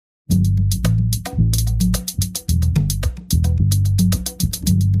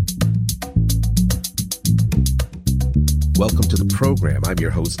Welcome to the program. I'm your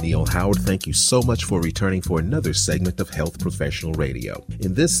host, Neil Howard. Thank you so much for returning for another segment of Health Professional Radio.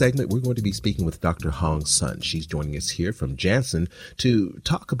 In this segment, we're going to be speaking with Dr. Hong Sun. She's joining us here from Janssen to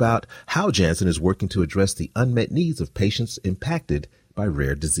talk about how Janssen is working to address the unmet needs of patients impacted by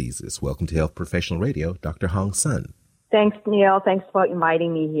rare diseases. Welcome to Health Professional Radio, Dr. Hong Sun. Thanks, Neil. Thanks for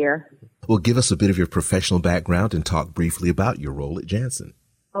inviting me here. Well, give us a bit of your professional background and talk briefly about your role at Janssen.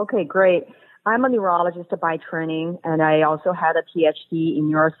 Okay, great. I'm a neurologist by training, and I also had a PhD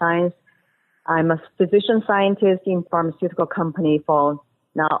in neuroscience. I'm a physician scientist in pharmaceutical company for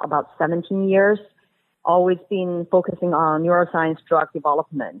now about 17 years, always been focusing on neuroscience drug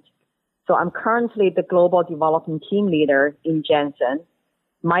development. So I'm currently the global development team leader in Janssen.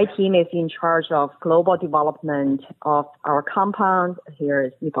 My team is in charge of global development of our compound. Here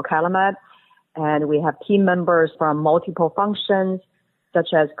is nipocalimab, and we have team members from multiple functions,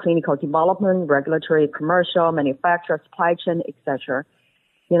 such as clinical development, regulatory, commercial, manufacturer, supply chain, etc.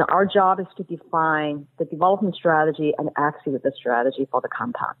 Our job is to define the development strategy and execute the strategy for the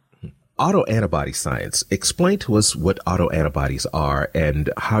compound. Autoantibody science. Explain to us what autoantibodies are and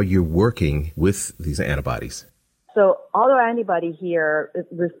how you're working with these antibodies. So autoantibody here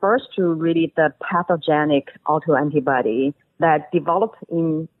refers to really the pathogenic autoantibody that develops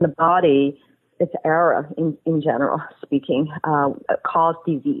in the body. It's error in general speaking, cause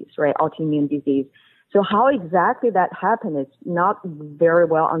disease, right? Autoimmune disease. So how exactly that happens is not very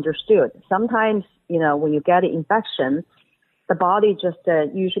well understood. Sometimes, when you get an infection, the body just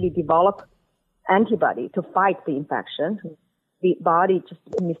usually develops antibody to fight the infection. The body just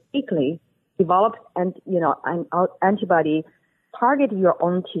mistakenly develops an antibody target your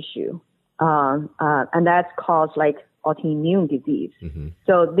own tissue, and that's caused like autoimmune disease. Mm-hmm.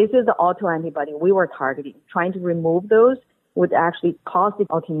 So this is the autoantibody we were targeting. Trying to remove those would actually cause the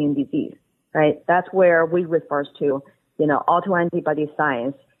autoimmune disease, right? That's where we refer to, autoantibody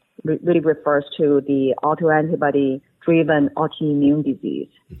science really refers to the autoantibody-driven autoimmune disease.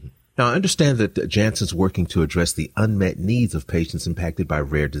 Mm-hmm. Now, I understand that Janssen's working to address the unmet needs of patients impacted by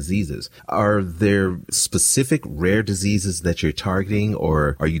rare diseases. Are there specific rare diseases that you're targeting,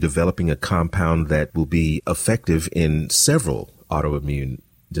 or are you developing a compound that will be effective in several autoimmune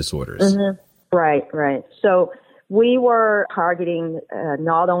disorders? Mm-hmm. Right. So we were targeting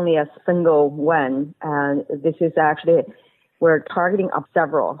not only a single one, and this is actually, we're targeting up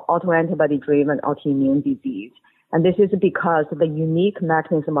several autoantibody-driven autoimmune disease. And this is because of the unique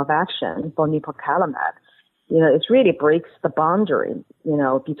mechanism of action for nipocalimab. It really breaks the boundary,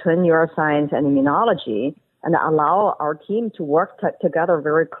 between neuroscience and immunology, and allow our team to work together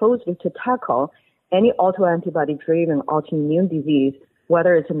very closely to tackle any autoantibody-driven autoimmune disease,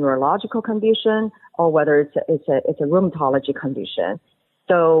 whether it's a neurological condition or whether it's a rheumatology condition.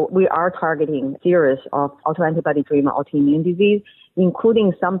 So we are targeting a series of autoantibody-driven autoimmune disease,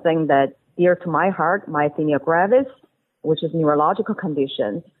 including something that dear to my heart, myasthenia gravis, which is a neurological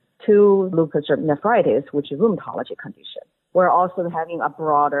condition, to lupus nephritis, which is a rheumatology condition. We're also having a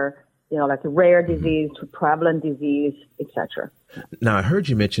broader, like rare disease to prevalent disease, etc. Now, I heard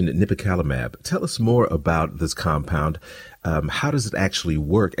you mention nipocalimab. Tell us more about this compound. How does it actually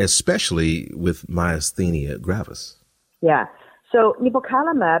work, especially with myasthenia gravis? Yeah. So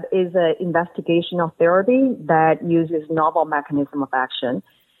nipocalimab is an investigational therapy that uses novel mechanism of action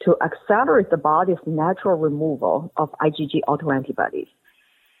to accelerate the body's natural removal of IgG autoantibodies.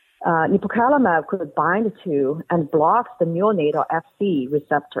 Nipocalimab could bind to and blocks the neonatal Fc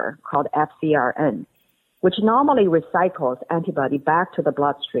receptor called FcRn, which normally recycles antibody back to the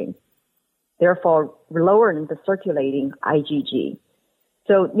bloodstream, therefore lowering the circulating IgG.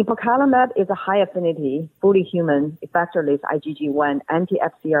 So nipocalimab is a high affinity, fully human, effectorless IgG1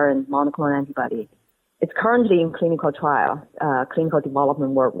 anti-FcRn monoclonal antibody. It's currently in clinical trial, clinical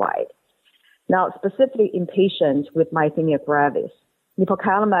development worldwide. Now, specifically in patients with myasthenia gravis,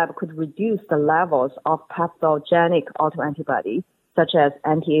 nipocalimab could reduce the levels of pathogenic autoantibody, such as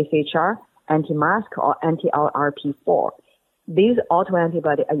anti-AChR, anti-MASC, or anti-LRP4. These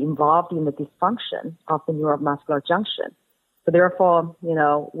autoantibodies are involved in the dysfunction of the neuromuscular junction. So therefore,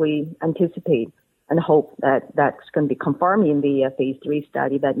 we anticipate and hope that that's going to be confirmed in the phase 3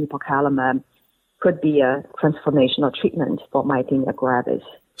 study that nipocalimab could be a transformational treatment for myasthenia gravis.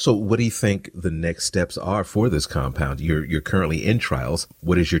 So what do you think the next steps are for this compound? You're currently in trials.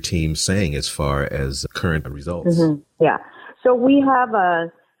 What is your team saying as far as current results? Mm-hmm. Yeah. So we have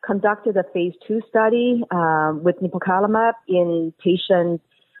conducted a phase 2 study with nipocalimab in patients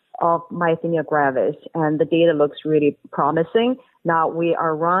of myasthenia gravis, and the data looks really promising. Now we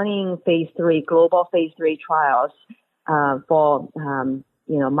are running global phase 3 trials for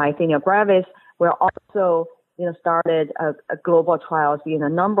myasthenia gravis. We're also, started a global trials in a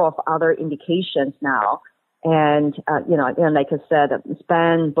number of other indications now. And, like I said,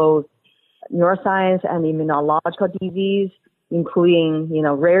 span both neuroscience and immunological disease, including,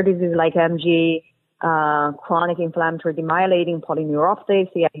 rare diseases like MG, chronic inflammatory demyelinating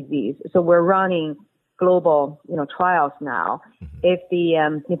polyneuropathy, CI disease. So we're running global, trials now. Mm-hmm. If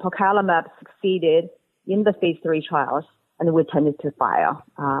the nipocalimab succeeded in the phase 3 trials, and we tended to file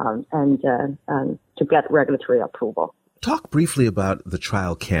and to get regulatory approval. Talk briefly about the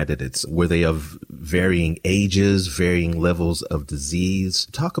trial candidates. Were they of varying ages, varying levels of disease?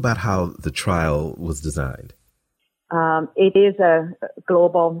 Talk about how the trial was designed. It is a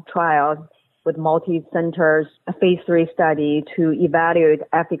global trial with multi-centers, a phase 3 study to evaluate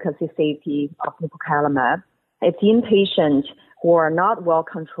efficacy, safety of nipocalimab. It's in patients who are not well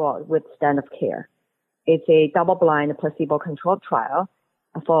controlled with standard of care. It's a double-blind, placebo-controlled trial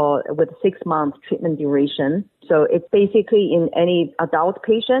with 6-month treatment duration. So it's basically in any adult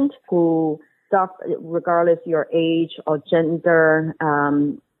patient who, regardless your age or gender,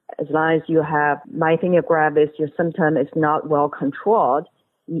 as long as you have myasthenia gravis, your symptom is not well controlled,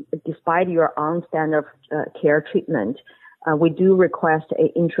 despite your own standard care treatment, we do request an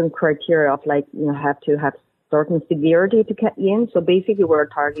interim criteria of have to have certain severity to get in. So basically, we're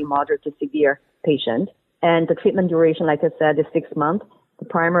targeting moderate to severe patient. And the treatment duration, like I said, is 6 months. The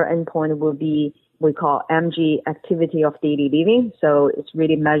primary endpoint will be, we call MG activity of daily living. So it's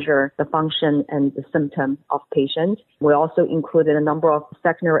really measure the function and the symptom of patients. We also included a number of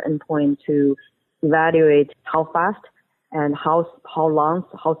secondary endpoints to evaluate how fast and how long,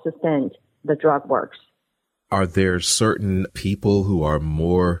 how sustained the drug works. Are there certain people who are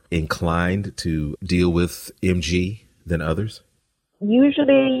more inclined to deal with MG than others?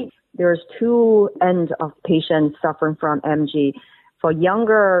 Usually, there's two ends of patients suffering from MG. For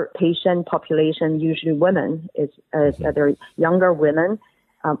younger patient population, usually women, they're younger women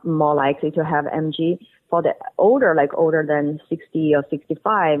more likely to have MG. For the older than 60 or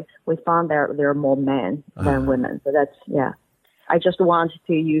 65, we found there are more men than women. So that's, yeah. I just wanted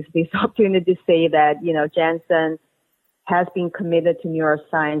to use this opportunity to say that, Janssen has been committed to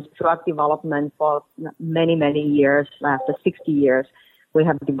neuroscience drug development for many, many years. After 60 years, we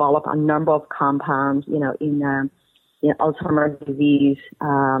have developed a number of compounds, in Alzheimer's disease,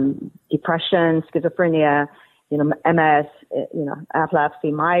 depression, schizophrenia, MS,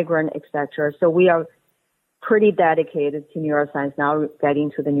 epilepsy, migraine, etc. So we are pretty dedicated to neuroscience now, getting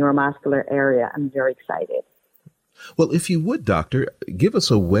to the neuromuscular area. I'm very excited. Well, if you would, Doctor, give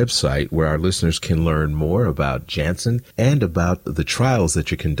us a website where our listeners can learn more about Janssen and about the trials that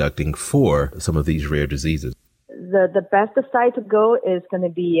you're conducting for some of these rare diseases. The best site to go is going to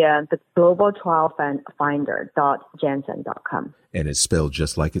be the global trial finder.janssen.com. And it's spelled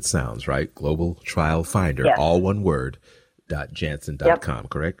just like it sounds, right? Global Trial Finder, yes. All one word, .janssen.com, yep.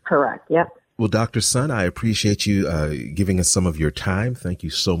 Correct? Correct, yep. Well, Dr. Sun, I appreciate you giving us some of your time. Thank you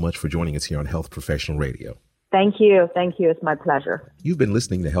so much for joining us here on Health Professional Radio. Thank you. It's my pleasure. You've been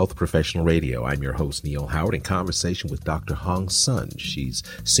listening to Health Professional Radio. I'm your host, Neil Howard, in conversation with Dr. Hong Sun. She's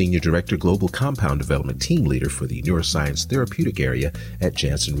Senior Director, Global Compound Development Team Leader for the Neuroscience Therapeutic Area at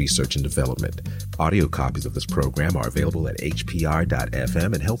Janssen Research and Development. Audio copies of this program are available at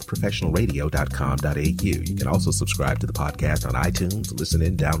hpr.fm and healthprofessionalradio.com.au. You can also subscribe to the podcast on iTunes, listen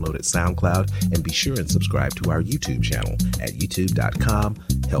in, download at SoundCloud, and be sure and subscribe to our YouTube channel at youtube.com,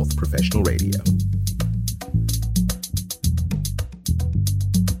 Health Professional Radio.